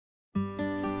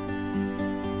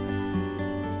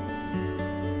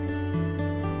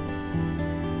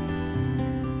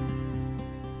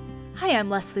Hi,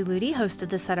 I'm Leslie Ludy, host of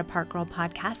the Set Apart Girl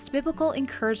podcast, biblical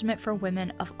encouragement for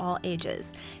women of all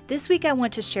ages. This week, I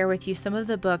want to share with you some of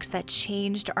the books that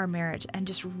changed our marriage and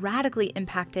just radically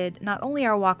impacted not only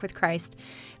our walk with Christ,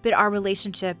 but our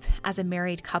relationship as a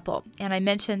married couple. And I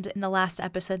mentioned in the last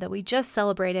episode that we just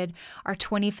celebrated our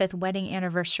 25th wedding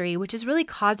anniversary, which is really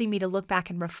causing me to look back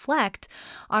and reflect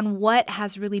on what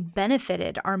has really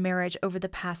benefited our marriage over the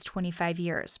past 25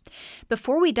 years.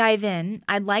 Before we dive in,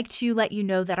 I'd like to let you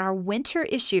know that our winter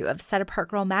issue of Set Apart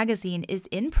Girl magazine is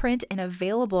in print and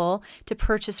available to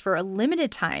purchase for a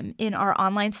limited time in our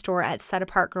online store at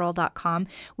setapartgirl.com.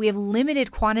 We have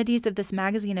limited quantities of this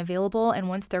magazine available, and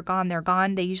once they're gone, they're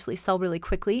gone. They usually sell really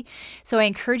quickly. So I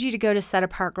encourage you to go to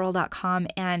setapartgirl.com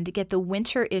and get the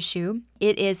winter issue.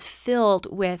 It is filled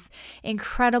with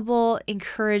incredible,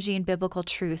 encouraging biblical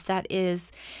truth that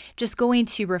is just going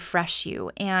to refresh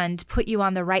you and put you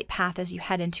on the right path as you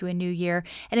head into a new year.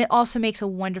 And it also makes a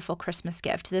wonderful Christmas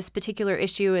gift. This particular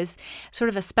issue is sort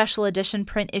of a special edition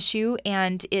print issue,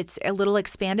 and it's a little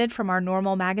expanded from our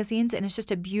normal magazines, and it's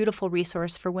just a beautiful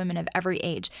resource for women of every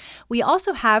age. We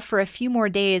also have, for a few more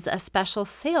days, a special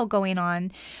sale going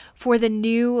on for the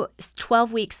new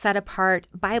 12-week Set Apart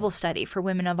Bible study for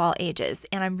women of all ages.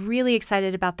 And I'm really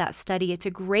excited about that study. It's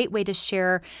a great way to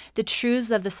share the truths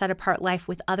of the Set Apart life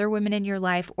with other women in your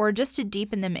life, or just to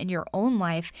deepen them in your own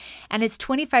life. And it's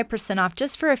 25% off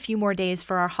just for a few more days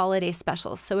for our holiday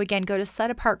specials. So again, go to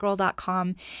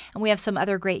setapartgirl.com, and we have some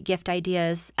other great gift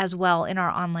ideas as well in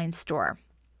our online store.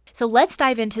 So let's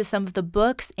dive into some of the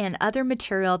books and other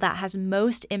material that has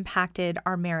most impacted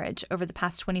our marriage over the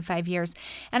past 25 years.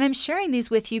 And I'm sharing these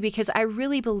with you because I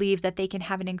really believe that they can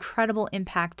have an incredible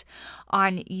impact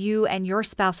on you and your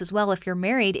spouse as well if you're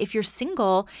married. If you're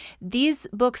single, these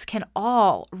books can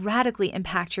all radically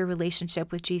impact your relationship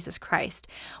with Jesus Christ.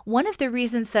 One of the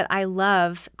reasons that I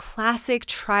love classic,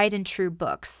 tried and true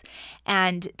books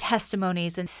and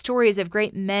testimonies and stories of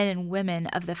great men and women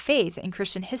of the faith in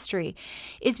Christian history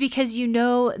is because you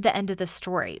know the end of the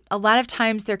story. A lot of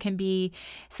times there can be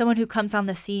someone who comes on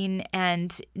the scene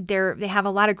and they have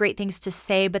a lot of great things to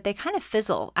say, but they kind of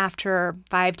fizzle after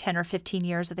 5, 10, or 15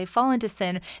 years, or they fall into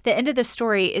sin. The end of the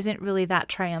story isn't really that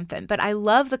triumphant. But I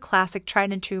love the classic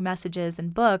tried and true messages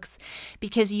and books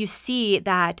because you see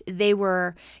that they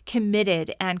were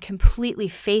committed and completely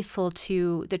faithful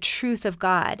to the truth of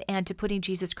God and to putting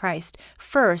Jesus Christ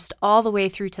first all the way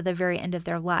through to the very end of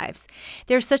their lives.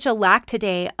 There's such a lack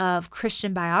today of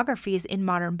Christian biographies in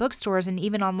modern bookstores, and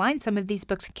even online, some of these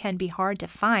books can be hard to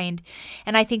find.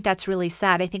 And I think that's really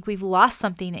sad. I think we've lost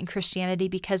something in Christianity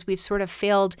because we've sort of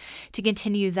failed to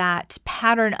continue that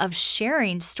pattern of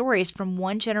sharing stories from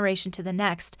one generation to the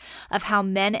next of how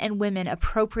men and women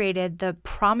appropriated the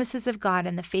promises of God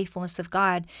and the faithfulness of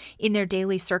God in their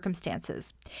daily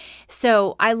circumstances.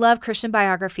 So I love Christian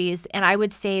biographies, and I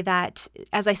would say that,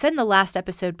 as I said in the last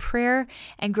episode, prayer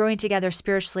and growing together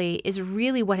spiritually is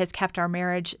really what has kept our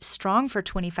marriage strong for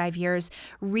 25 years.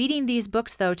 Reading these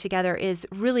books, though, together is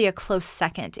really a close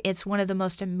second. It's one of the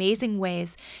most amazing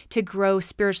ways to grow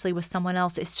spiritually with someone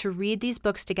else is to read these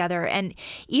books together. And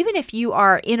even if you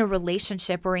are in a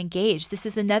relationship or engaged, this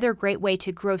is another great way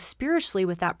to grow spiritually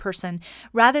with that person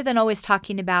rather than always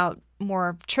talking about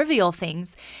more trivial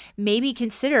things. Maybe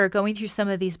consider going through some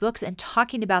of these books and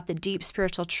talking about the deep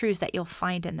spiritual truths that you'll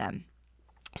find in them.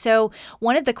 So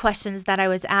one of the questions that I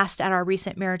was asked at our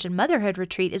recent marriage and motherhood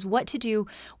retreat is what to do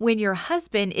when your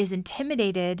husband is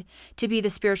intimidated to be the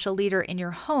spiritual leader in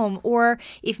your home, or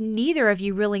if neither of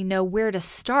you really know where to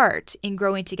start in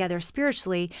growing together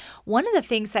spiritually. One of the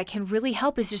things that can really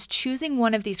help is just choosing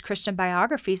one of these Christian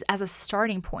biographies as a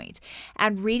starting point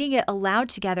and reading it aloud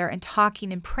together and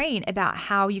talking and praying about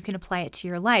how you can apply it to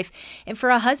your life. And for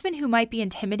a husband who might be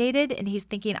intimidated and he's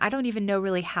thinking, I don't even know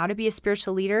really how to be a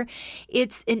spiritual leader,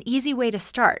 it's an easy way to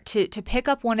start, to pick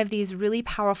up one of these really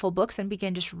powerful books and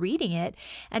begin just reading it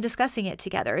and discussing it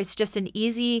together. It's just an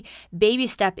easy baby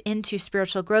step into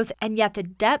spiritual growth, and yet the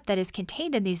depth that is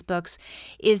contained in these books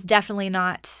is definitely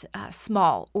not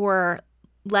small or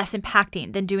less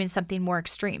impacting than doing something more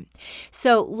extreme.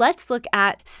 So let's look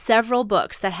at several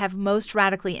books that have most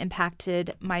radically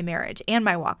impacted my marriage and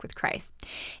my walk with Christ.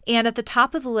 And at the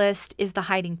top of the list is The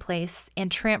Hiding Place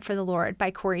and Tramp for the Lord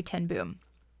by Corrie ten Boom.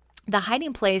 The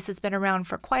Hiding Place has been around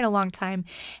for quite a long time,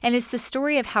 and it's the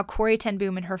story of how Corrie ten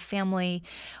Boom and her family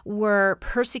were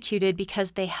persecuted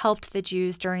because they helped the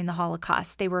Jews during the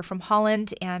Holocaust. They were from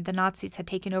Holland, and the Nazis had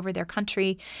taken over their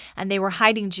country, and they were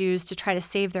hiding Jews to try to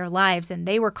save their lives, and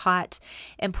they were caught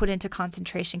and put into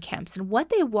concentration camps. And what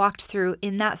they walked through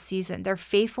in that season, their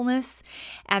faithfulness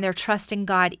and their trust in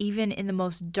God, even in the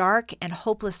most dark and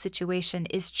hopeless situation,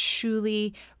 is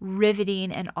truly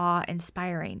riveting and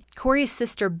awe-inspiring. Corrie's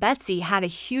sister, Betsy, had a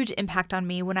huge impact on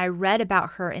me when I read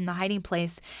about her in The Hiding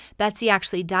Place. Betsy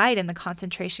actually died in the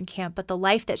concentration camp, but the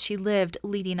life that she lived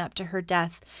leading up to her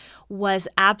death was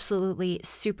absolutely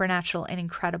supernatural and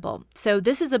incredible. So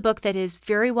this is a book that is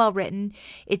very well written.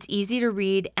 It's easy to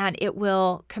read, and it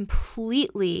will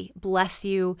completely bless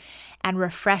you and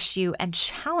refresh you and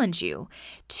challenge you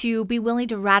to be willing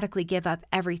to radically give up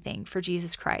everything for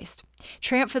Jesus Christ.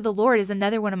 Triumph for the Lord is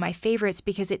another one of my favorites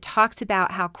because it talks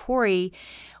about how Corrie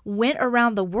went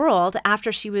around the world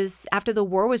after the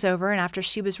war was over and after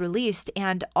she was released,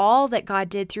 and all that God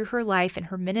did through her life and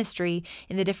her ministry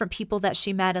and the different people that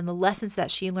she met and the lessons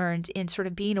that she learned in sort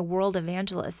of being a world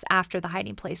evangelist after The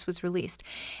Hiding Place was released.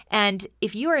 And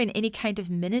if you are in any kind of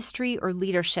ministry or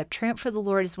leadership, Triumph for the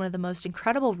Lord is one of the most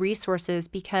incredible resources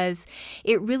because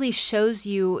it really shows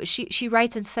you, she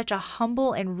writes in such a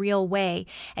humble and real way,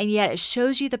 and yet it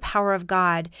shows you the power of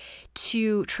God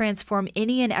to transform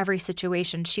any and every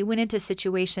situation. She went into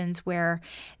situations where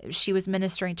she was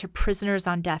ministering to prisoners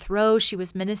on death row. She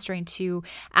was ministering to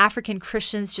African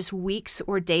Christians just weeks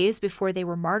or days before they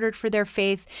were martyred for their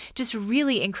faith. Just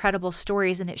really incredible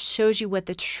stories, and it shows you what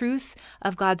the truth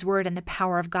of God's word and the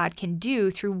power of God can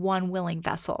do through one willing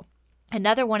vessel.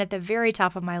 Another one at the very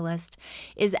top of my list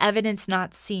is Evidence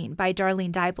Not Seen by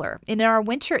Darlene Deibler. In our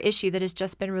winter issue that has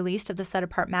just been released of the Set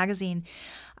Apart magazine,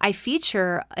 I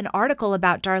feature an article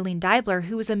about Darlene Deibler,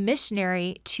 who was a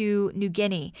missionary to New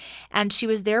Guinea. And she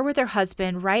was there with her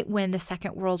husband right when the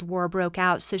Second World War broke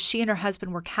out. So she and her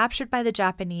husband were captured by the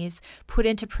Japanese, put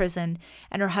into prison,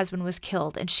 and her husband was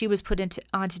killed. And she was put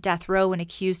onto death row and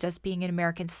accused as being an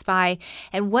American spy.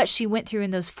 And what she went through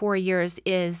in those 4 years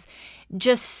is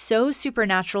just so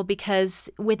supernatural, because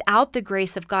without the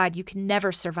grace of God, you can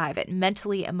never survive it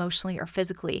mentally, emotionally, or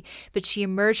physically. But she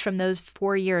emerged from those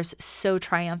 4 years so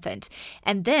triumphant.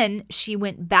 And then she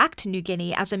went back to New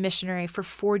Guinea as a missionary for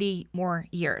 40 more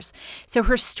years. So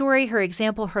her story, her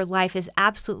example, her life is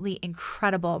absolutely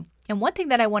incredible. And one thing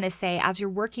that I want to say as you're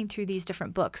working through these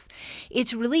different books,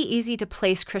 it's really easy to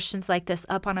place Christians like this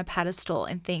up on a pedestal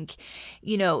and think,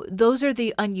 those are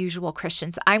the unusual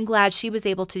Christians. I'm glad she was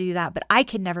able to do that, but I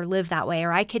could never live that way,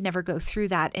 or I could never go through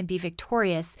that and be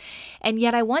victorious. And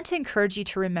yet I want to encourage you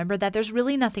to remember that there's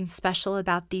really nothing special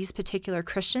about these particular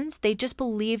Christians. They just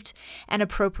believed and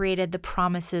appropriated the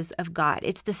promises of God.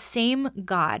 It's the same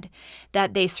God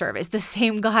that they serve. It's the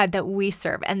same God that we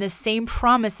serve. And the same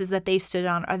promises that they stood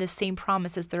on are the same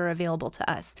promises that are available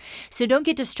to us. So don't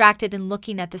get distracted in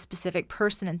looking at the specific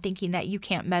person and thinking that you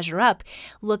can't measure up.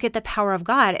 Look at the power of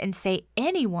God and say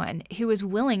anyone who is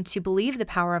willing to believe the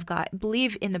power of God,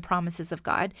 believe in the promises of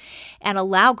God, and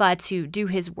allow God to do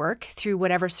his work through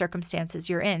whatever circumstances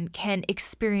you're in can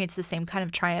experience the same kind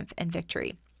of triumph and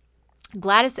victory.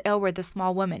 Gladys Aylward, The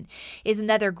Small Woman, is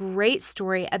another great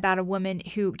story about a woman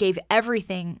who gave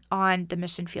everything on the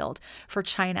mission field for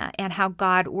China and how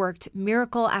God worked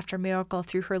miracle after miracle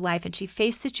through her life. And she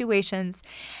faced situations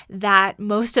that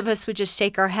most of us would just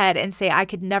shake our head and say, I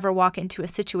could never walk into a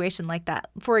situation like that.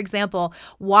 For example,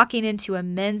 walking into a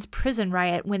men's prison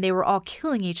riot when they were all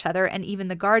killing each other and even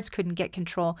the guards couldn't get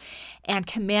control, and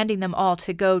commanding them all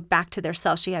to go back to their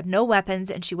cells. She had no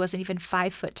weapons and she wasn't even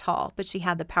 5 foot tall, but she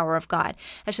had the power of God.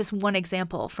 That's just one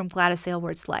example from Gladys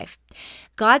Aylward's life.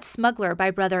 God's Smuggler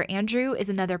by Brother Andrew is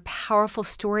another powerful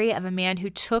story of a man who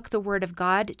took the word of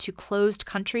God to closed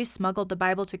countries, smuggled the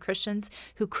Bible to Christians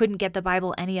who couldn't get the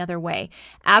Bible any other way.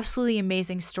 Absolutely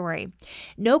amazing story.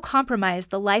 No Compromise,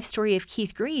 the life story of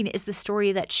Keith Green, is the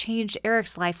story that changed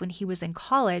Eric's life when he was in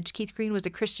college. Keith Green was a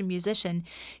Christian musician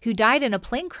who died in a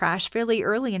plane crash fairly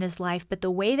early in his life, but the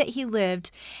way that he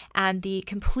lived and the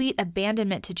complete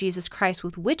abandonment to Jesus Christ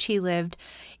with which he lived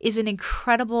is an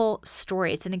incredible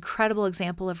story. It's an incredible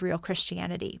example of real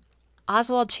Christianity.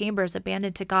 Oswald Chambers,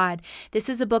 Abandoned to God. This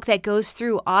is a book that goes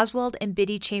through Oswald and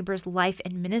Biddy Chambers' life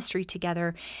and ministry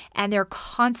together and their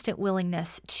constant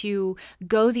willingness to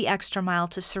go the extra mile,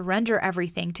 to surrender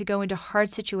everything, to go into hard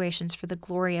situations for the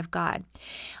glory of God.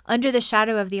 Under the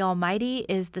Shadow of the Almighty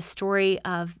is the story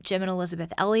of Jim and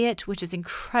Elizabeth Elliot, which is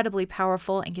incredibly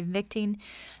powerful and convicting.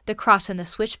 The Cross and the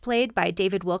Switchblade by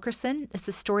David Wilkerson is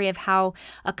the story of how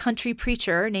a country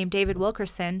preacher named David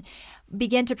Wilkerson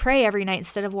began to pray every night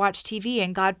instead of watch TV,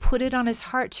 and God put it on his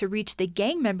heart to reach the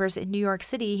gang members in New York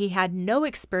City. He had no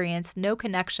experience, no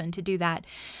connection to do that,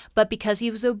 but because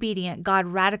he was obedient, God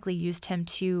radically used him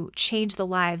to change the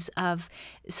lives of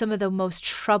some of the most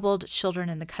troubled children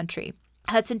in the country.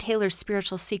 Hudson Taylor's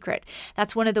Spiritual Secret.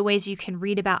 That's one of the ways you can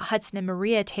read about Hudson and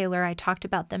Maria Taylor. I talked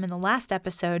about them in the last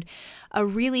episode. A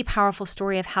really powerful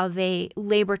story of how they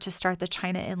labor to start the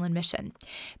China Inland Mission.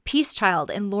 Peace Child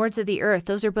and Lords of the Earth.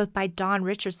 Those are both by Don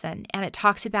Richardson. And it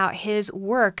talks about his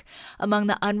work among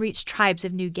the unreached tribes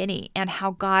of New Guinea and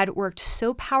how God worked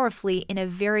so powerfully in a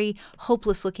very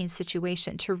hopeless looking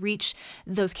situation to reach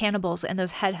those cannibals and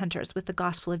those headhunters with the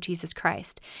gospel of Jesus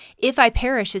Christ. If I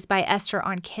Perish is by Esther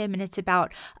On Kim, and it's about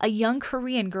a young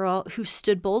Korean girl who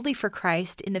stood boldly for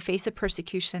Christ in the face of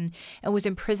persecution and was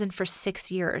imprisoned for 6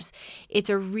 years. It's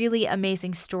a really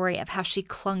amazing story of how she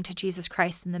clung to Jesus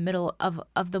Christ in the middle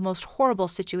of the most horrible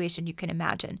situation you can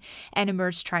imagine and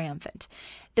emerged triumphant.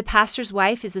 The Pastor's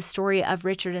Wife is a story of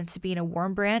Richard and Sabina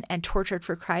Wormbrandt and Tortured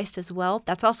for Christ as well.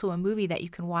 That's also a movie that you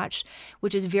can watch,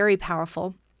 which is very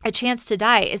powerful. A Chance to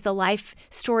Die is the life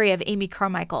story of Amy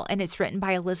Carmichael, and it's written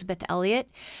by Elizabeth Elliot.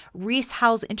 Reese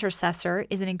Howell's Intercessor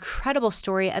is an incredible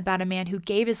story about a man who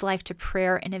gave his life to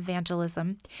prayer and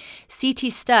evangelism. C.T.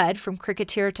 Studd, From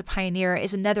Cricketer to Pioneer,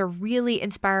 is another really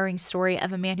inspiring story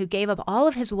of a man who gave up all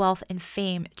of his wealth and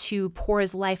fame to pour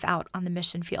his life out on the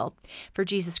mission field for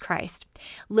Jesus Christ.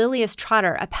 Lilias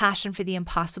Trotter, A Passion for the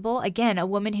Impossible, again, a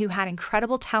woman who had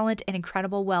incredible talent and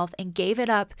incredible wealth and gave it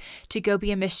up to go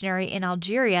be a missionary in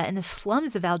Algeria, in the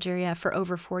slums of Algeria, for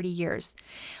over 40 years.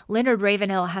 Leonard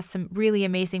Ravenhill has some really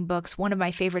amazing books. One of my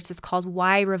favorites is called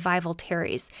Why Revival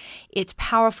Tarries. It's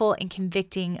powerful and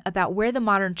convicting about where the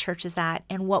modern church is at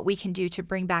and what we can do to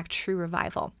bring back true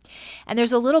revival. And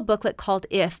there's a little booklet called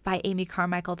If by Amy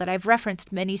Carmichael that I've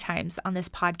referenced many times on this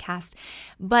podcast.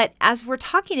 But as we're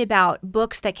talking about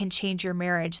books that can change your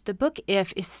marriage, the book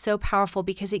If is so powerful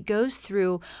because it goes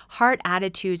through heart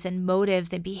attitudes and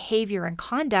motives and behavior and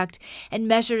conduct and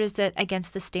measures it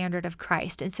against the standard of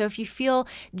Christ. And so if you feel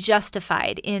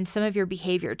justified in some of your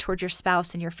behavior toward your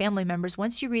spouse and your family members,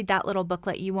 once you read that little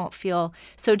booklet, you won't feel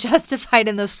so justified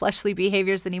in those fleshly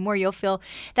behaviors anymore. You'll feel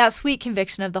that sweet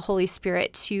conviction of the Holy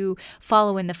Spirit to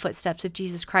follow in the footsteps of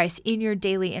Jesus Christ in your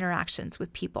daily interactions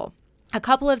with people. A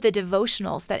couple of the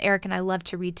devotionals that Eric and I love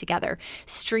to read together,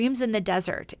 Streams in the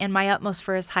Desert and My Utmost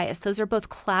for His Highest. Those are both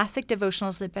classic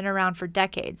devotionals that have been around for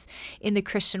decades in the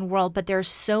Christian world, but there's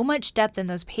so much depth in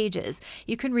those pages.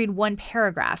 You can read one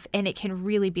paragraph and it can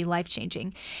really be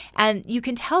life-changing. And you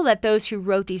can tell that those who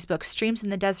wrote these books, Streams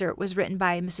in the Desert was written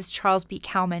by Mrs. Charles B.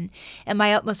 Cowman, and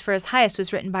My Utmost for His Highest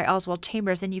was written by Oswald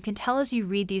Chambers. And you can tell as you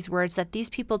read these words that these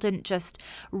people didn't just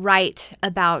write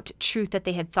about truth that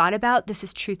they had thought about. This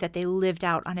is truth that they lived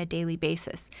out on a daily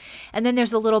basis. And then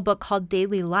there's a little book called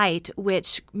Daily Light,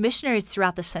 which missionaries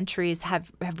throughout the centuries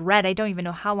have read. I don't even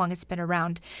know how long it's been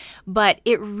around, but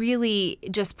it really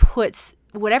just puts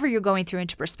whatever you're going through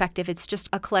into perspective. It's just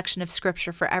a collection of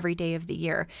scripture for every day of the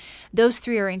year. Those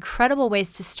three are incredible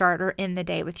ways to start or end the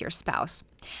day with your spouse.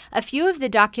 A few of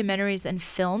the documentaries and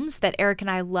films that Eric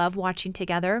and I love watching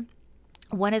together.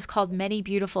 One is called Many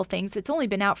Beautiful Things. It's only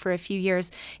been out for a few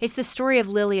years. It's the story of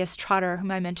Lilias Trotter, whom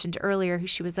I mentioned earlier, who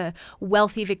she was a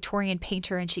wealthy Victorian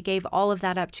painter, and she gave all of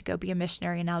that up to go be a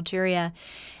missionary in Algeria.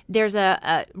 There's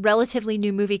a relatively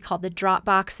new movie called The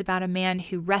Dropbox about a man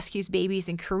who rescues babies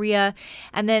in Korea.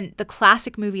 And then the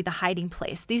classic movie, The Hiding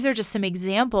Place. These are just some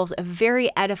examples of very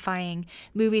edifying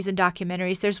movies and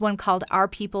documentaries. There's one called Our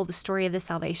People, The Story of the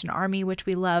Salvation Army, which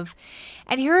we love.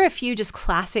 And here are a few just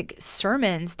classic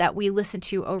sermons that we listen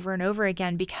to over and over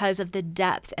again because of the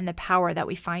depth and the power that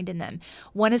we find in them.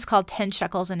 One is called 10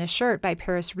 Shekels in a Shirt by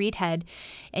Paris Reedhead,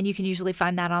 and you can usually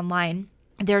find that online.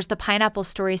 There's the Pineapple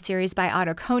Story series by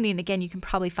Otto Koning. Again, you can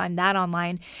probably find that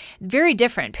online. Very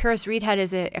different. Paris Reedhead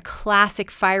is a classic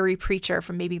fiery preacher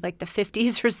from maybe like the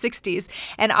 50s or 60s.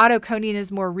 And Otto Koning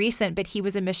is more recent, but he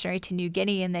was a missionary to New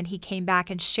Guinea, and then he came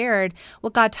back and shared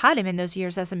what God taught him in those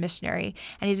years as a missionary.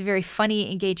 And he's a very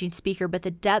funny, engaging speaker, but the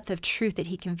depth of truth that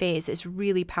he conveys is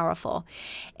really powerful.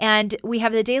 And we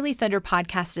have the Daily Thunder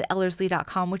podcast at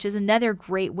ellerslie.com, which is another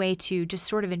great way to just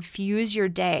sort of infuse your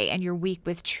day and your week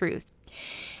with truth.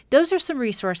 Those are some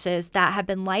resources that have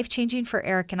been life-changing for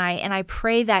Eric and I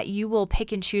pray that you will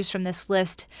pick and choose from this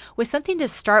list with something to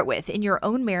start with in your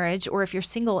own marriage, or if you're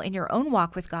single, in your own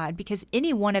walk with God, because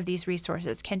any one of these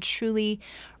resources can truly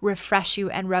refresh you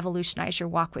and revolutionize your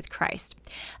walk with Christ.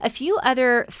 A few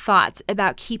other thoughts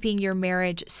about keeping your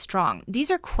marriage strong.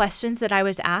 These are questions that I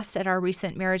was asked at our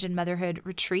recent marriage and motherhood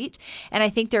retreat, and I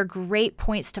think they're great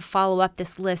points to follow up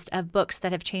this list of books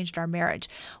that have changed our marriage.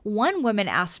 One woman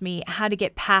asked me how to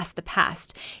get past the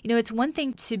past. It's one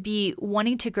thing to be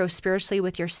wanting to grow spiritually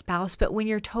with your spouse, but when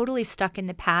you're totally stuck in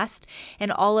the past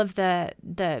and all of the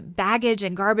baggage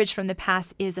and garbage from the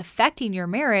past is affecting your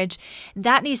marriage,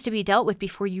 that needs to be dealt with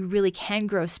before you really can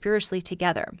grow spiritually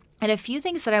together. And a few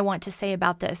things that I want to say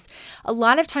about this. A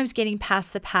lot of times getting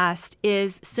past the past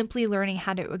is simply learning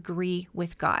how to agree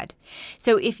with God.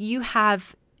 So if you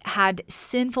have had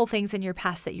sinful things in your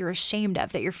past that you're ashamed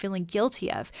of, that you're feeling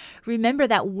guilty of, remember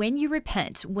that when you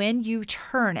repent, when you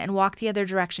turn and walk the other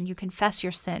direction, you confess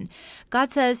your sin, God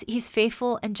says He's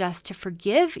faithful and just to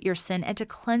forgive your sin and to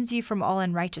cleanse you from all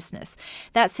unrighteousness.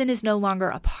 That sin is no longer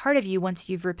a part of you once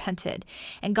you've repented,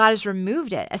 and God has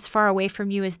removed it as far away from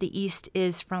you as the east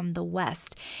is from the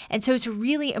west. And so it's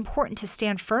really important to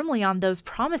stand firmly on those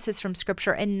promises from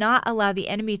Scripture and not allow the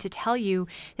enemy to tell you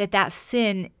that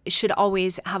sin should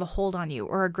always have a hold on you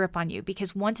or a grip on you,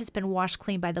 because once it's been washed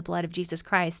clean by the blood of Jesus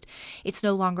Christ, it's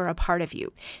no longer a part of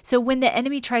you. So when the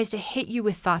enemy tries to hit you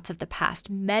with thoughts of the past,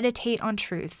 meditate on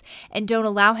truth and don't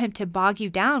allow him to bog you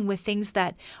down with things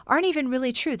that aren't even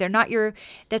really true. They're not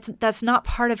that's not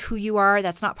part of who you are.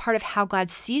 That's not part of how God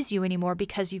sees you anymore,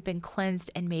 because you've been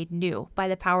cleansed and made new by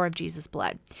the power of Jesus'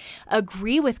 blood.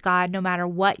 Agree with God no matter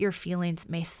what your feelings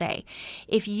may say.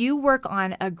 If you work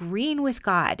on agreeing with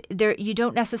God, you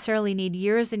don't necessarily need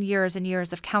years and years and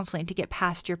years of counseling to get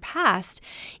past your past.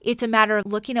 It's a matter of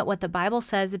looking at what the Bible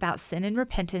says about sin and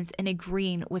repentance and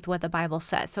agreeing with what the Bible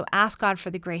says. So ask God for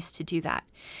the grace to do that.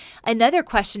 Another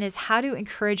question is how to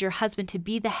encourage your husband to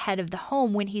be the head of the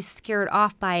home when he's scared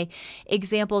off by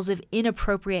examples of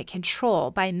inappropriate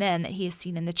control by men that he has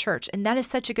seen in the church. And that is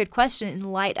such a good question in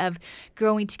light of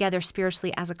growing together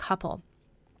spiritually as a couple.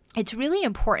 It's really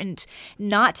important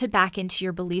not to back into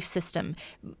your belief system.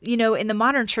 In the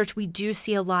modern church, we do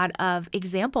see a lot of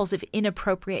examples of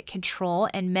inappropriate control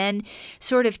and men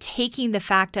sort of taking the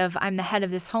fact of I'm the head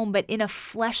of this home, but in a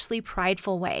fleshly,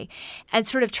 prideful way, and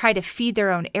sort of try to feed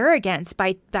their own arrogance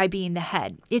by being the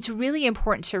head. It's really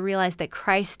important to realize that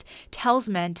Christ tells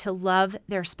men to love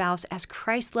their spouse as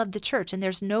Christ loved the church, and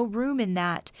there's no room in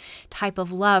that type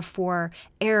of love for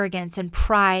arrogance and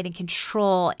pride and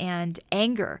control and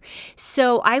anger.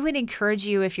 So I would encourage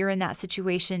you, if you're in that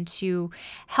situation, to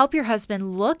help your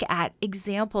husband look at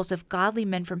examples of godly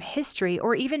men from history,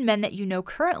 or even men that you know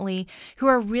currently who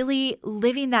are really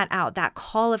living that out, that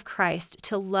call of Christ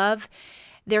to love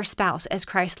their spouse as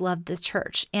Christ loved the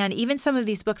church. And even some of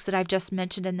these books that I've just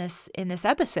mentioned in this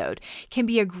episode can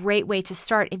be a great way to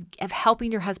start of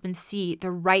helping your husband see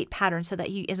the right pattern so that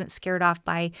he isn't scared off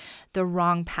by the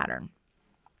wrong pattern.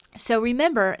 So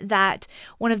remember that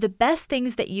one of the best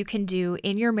things that you can do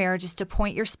in your marriage is to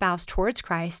point your spouse towards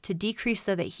Christ, to decrease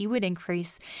so that he would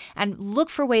increase, and look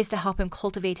for ways to help him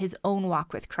cultivate his own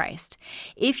walk with Christ.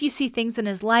 If you see things in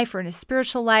his life or in his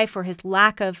spiritual life or his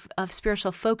lack of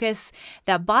spiritual focus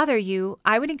that bother you,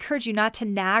 I would encourage you not to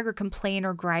nag or complain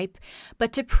or gripe,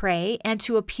 but to pray and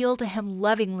to appeal to him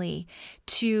lovingly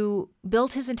to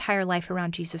build his entire life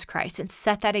around Jesus Christ and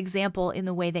set that example in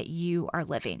the way that you are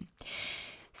living.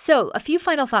 So, a few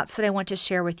final thoughts that I want to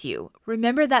share with you.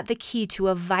 Remember that the key to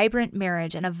a vibrant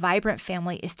marriage and a vibrant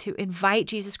family is to invite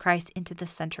Jesus Christ into the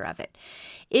center of it.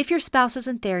 If your spouse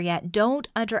isn't there yet, don't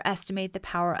underestimate the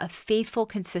power of faithful,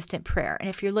 consistent prayer. And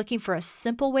if you're looking for a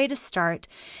simple way to start,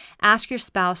 ask your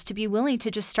spouse to be willing to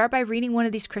just start by reading one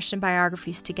of these Christian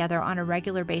biographies together on a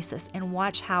regular basis and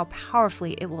watch how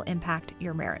powerfully it will impact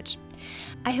your marriage.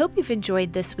 I hope you've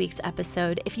enjoyed this week's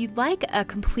episode. If you'd like a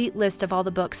complete list of all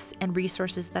the books and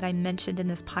resources that I mentioned in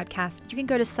this podcast, you can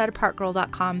go to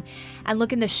setapartgirl.com and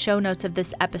look in the show notes of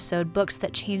this episode, Books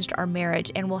That Changed Our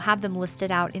Marriage, and we'll have them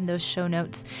listed out in those show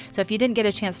notes. So if you didn't get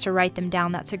a chance to write them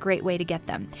down, that's a great way to get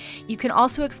them. You can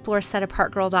also explore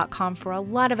setapartgirl.com for a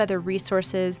lot of other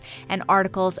resources and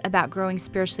articles about growing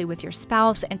spiritually with your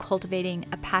spouse and cultivating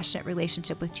a passionate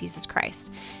relationship with Jesus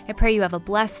Christ. I pray you have a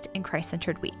blessed and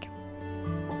Christ-centered week.